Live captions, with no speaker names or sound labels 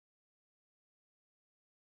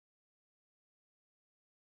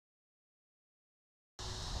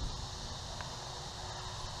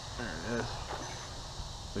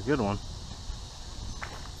a good one.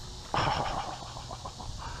 Oh,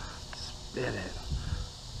 spit it.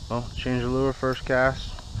 Well, change the lure first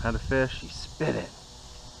cast. Had a fish, he spit it.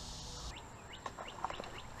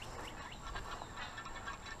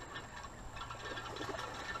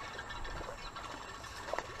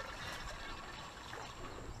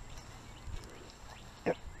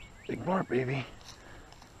 Yep, big barb, baby.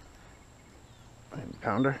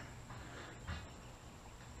 Pounder.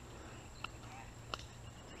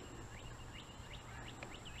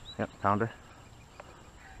 Yep, pounder.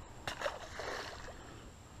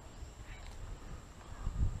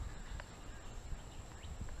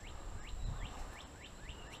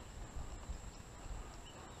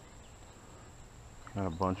 Got a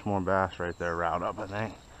bunch more bass right there, route up, I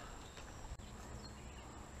think.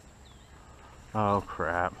 Oh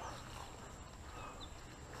crap.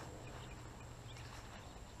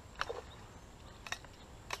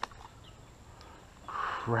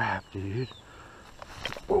 Crap, dude.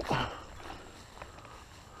 Oh.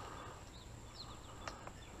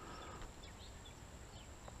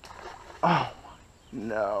 Oh,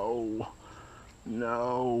 no.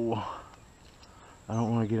 No. I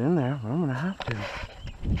don't want to get in there, but I'm going to have to.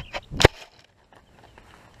 I'm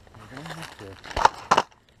going to have to.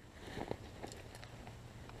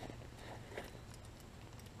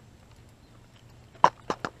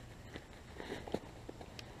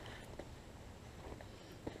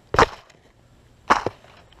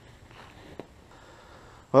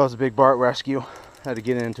 Well, it was a big bark rescue. Had to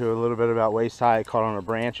get into a little bit about waist high. Caught on a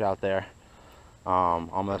branch out there.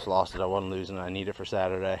 Almost lost it. I wasn't losing it. I need it for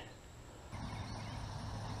Saturday.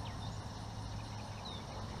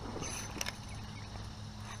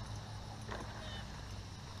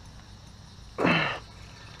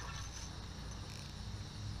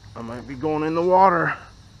 I might be going in the water.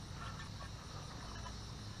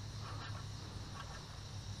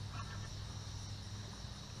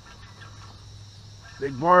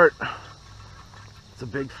 Big Bart. It's a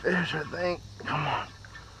big fish, I think. Come on.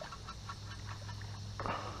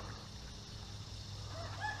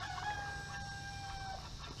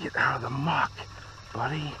 Get out of the muck,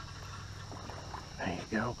 buddy. There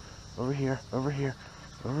you go. Over here, over here,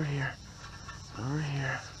 over here, over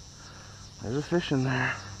here. There's a fish in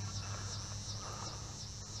there.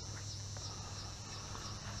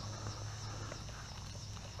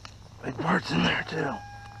 Big Bart's in there too.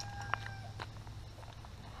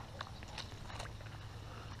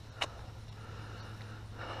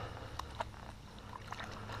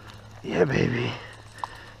 Yeah, baby.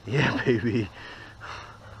 Yeah, baby.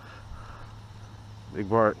 Big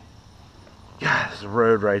Bart. God, there's a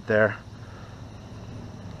road right there.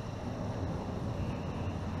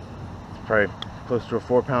 It's probably close to a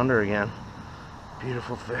 4-pounder again.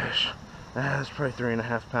 Beautiful fish. That's probably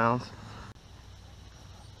 3.5 pounds.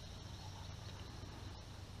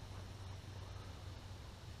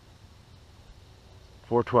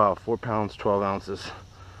 $4.12, 4 pounds, 12 ounces.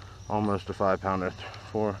 Almost a 5-pounder.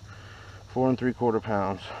 4 3/4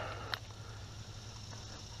 pounds.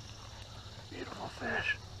 Beautiful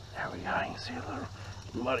fish. There we go. You can see a little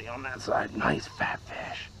muddy on that side. Nice fat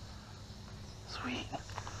fish. Sweet.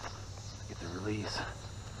 Get the release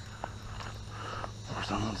before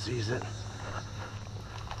someone sees it.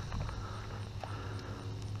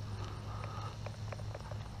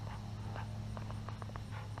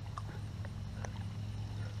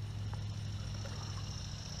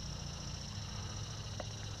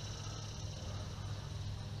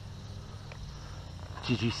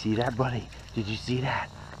 Did you see that, buddy? Did you see that?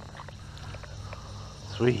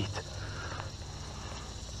 Sweet.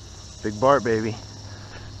 Big Bart, baby.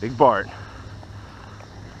 Big Bart.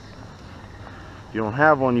 If you don't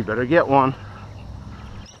have one, you better get one.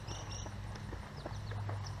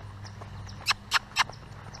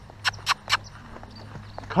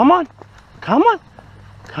 Come on. Come on.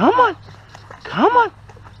 Come on. Come on.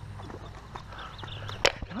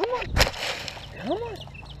 Come on. Come on.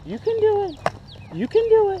 You can do it. You can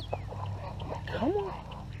do it. Come on.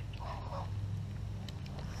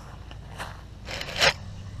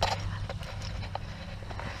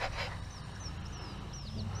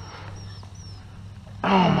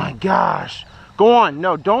 Oh my gosh. Go on.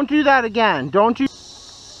 No, don't do that again. Don't you.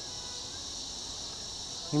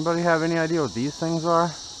 Anybody have any idea what these things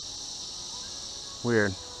are?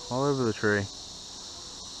 Weird. All over the tree.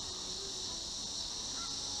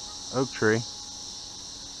 Oak tree.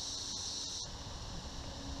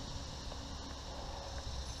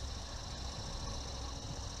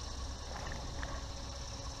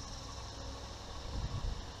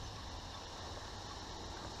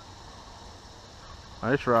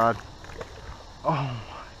 Nice rod. Oh my.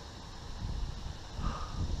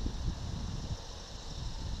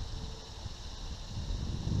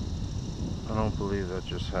 I don't believe that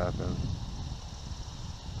just happened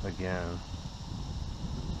again.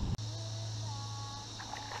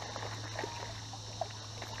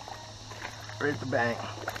 Right at the bank.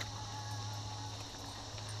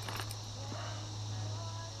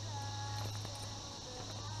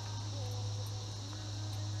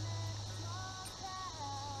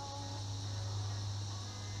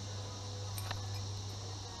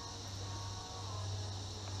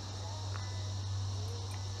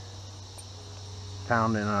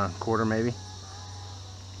 Pound and a quarter maybe.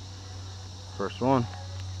 First one.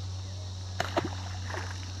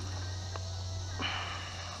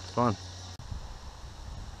 It's fun.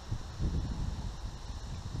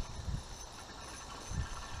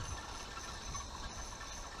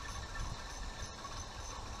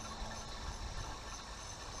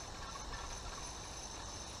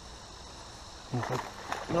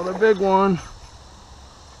 Another big one.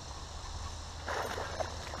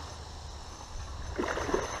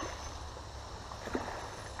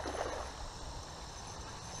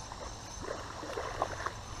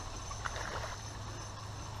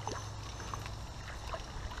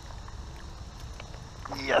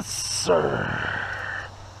 Yes, sir.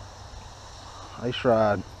 Ice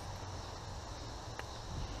rod.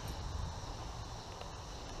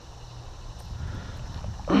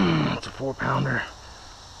 It's a 4-pounder.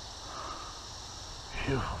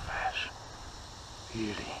 Beautiful fish.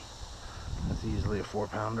 Beauty. That's easily a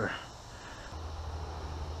 4-pounder.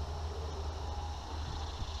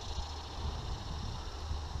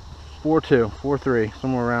 Four two, 4-3,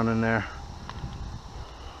 somewhere around in there.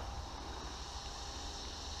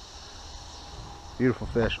 Beautiful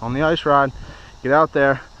fish on the ice rod. Get out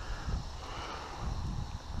there.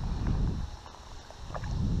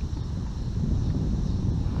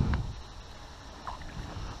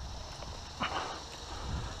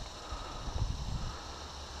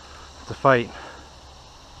 It's a fight.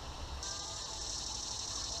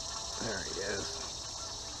 There he is.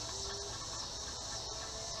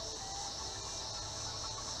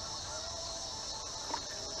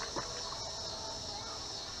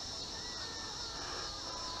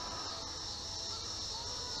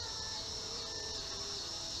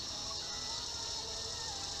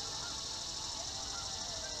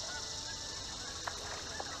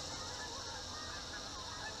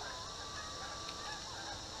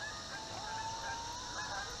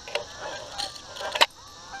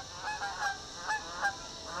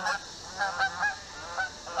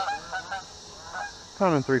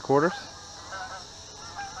 Pound and 3/4.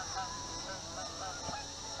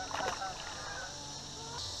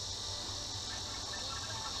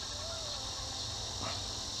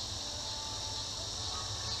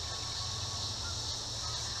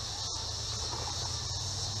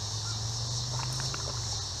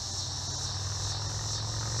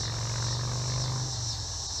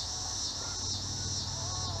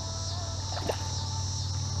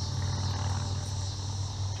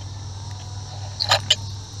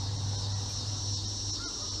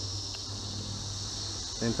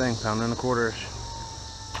 Same thing, pound and a quarter-ish.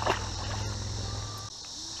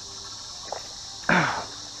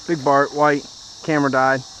 Big Bart, white, camera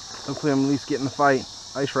died. Hopefully I'm at least getting the fight.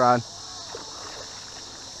 Ice rod.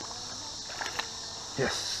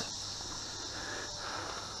 Yes.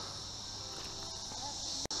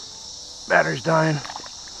 Battery's dying.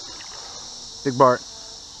 Big Bart.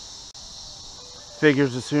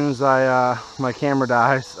 Figures as soon as my camera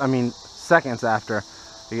dies, I mean seconds after,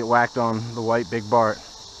 I get whacked on the white Big Bart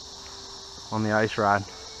on the ice rod.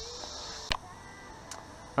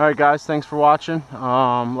 Alright guys, thanks for watching.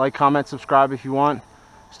 Like, comment, subscribe if you want.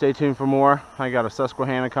 Stay tuned for more. I got a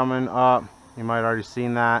Susquehanna coming up. You might have already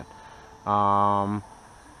seen that.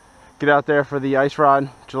 Get out there for the ice rod,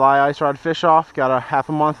 July ice rod fish off. Got a half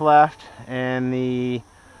a month left. And the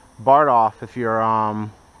Bart off if you're a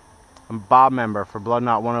Bob member for Blood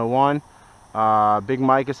Knot 101. Big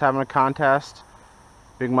Mike is having a contest.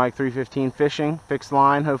 Big Mike 315 fishing, fixed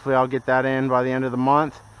line. Hopefully I'll get that in by the end of the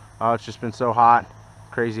month. It's just been so hot,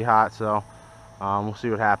 crazy hot, so we'll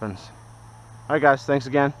see what happens. Alright guys, thanks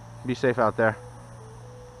again. Be safe out there.